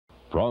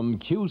From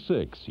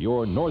Q6,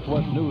 your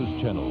Northwest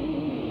News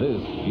Channel, this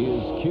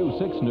is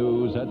Q6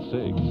 News at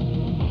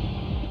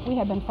 6. We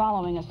have been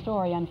following a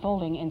story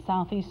unfolding in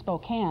southeast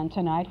Spokane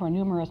tonight where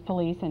numerous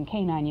police and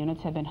K9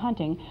 units have been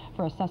hunting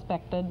for a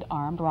suspected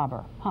armed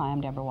robber. Hi, I'm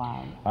Deborah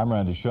Wild. I'm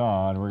Randy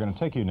Shaw, and we're going to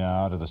take you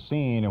now to the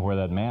scene where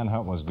that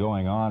manhunt was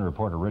going on.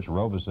 Reporter Rich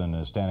Robeson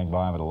is standing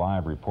by with a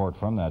live report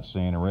from that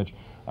scene. And Rich,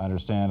 I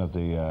understand that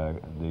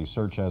the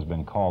search has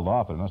been called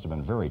off. It must have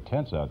been very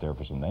tense out there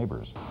for some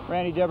neighbors.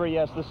 Randy, Deborah,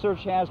 yes, the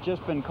search has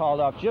just been called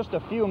off just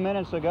a few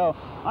minutes ago.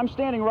 I'm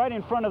standing right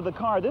in front of the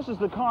car. This is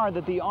the car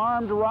that the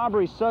armed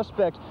robbery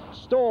suspect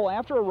stole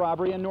after a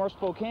robbery in North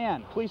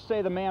Spokane. Police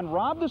say the man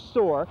robbed the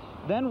store,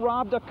 then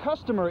robbed a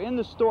customer in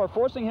the store,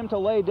 forcing him to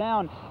lay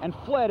down, and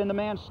fled in the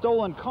man's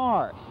stolen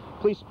car.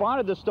 Police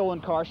spotted the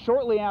stolen car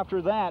shortly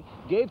after that,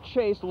 gave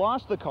chase,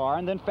 lost the car,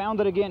 and then found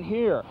it again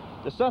here.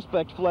 The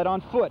suspect fled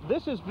on foot.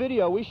 This is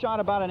video we shot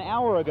about an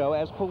hour ago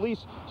as police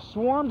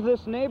swarmed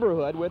this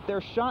neighborhood with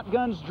their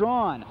shotguns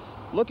drawn,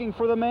 looking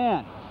for the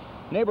man.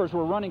 Neighbors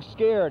were running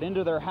scared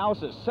into their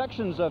houses.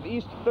 Sections of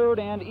East 3rd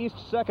and East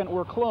 2nd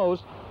were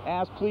closed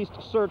as police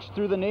searched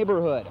through the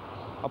neighborhood.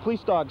 A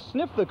police dog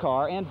sniffed the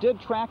car and did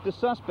track the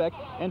suspect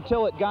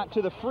until it got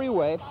to the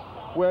freeway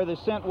where the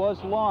scent was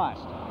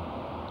lost.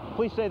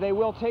 Police say they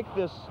will take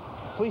this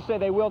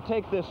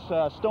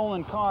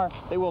stolen car.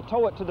 They will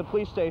tow it to the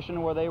police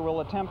station where they will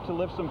attempt to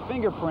lift some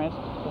fingerprints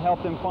to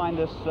help them find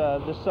this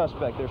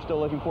suspect. They're still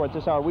looking for it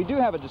this hour. We do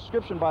have a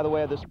description, by the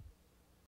way, of this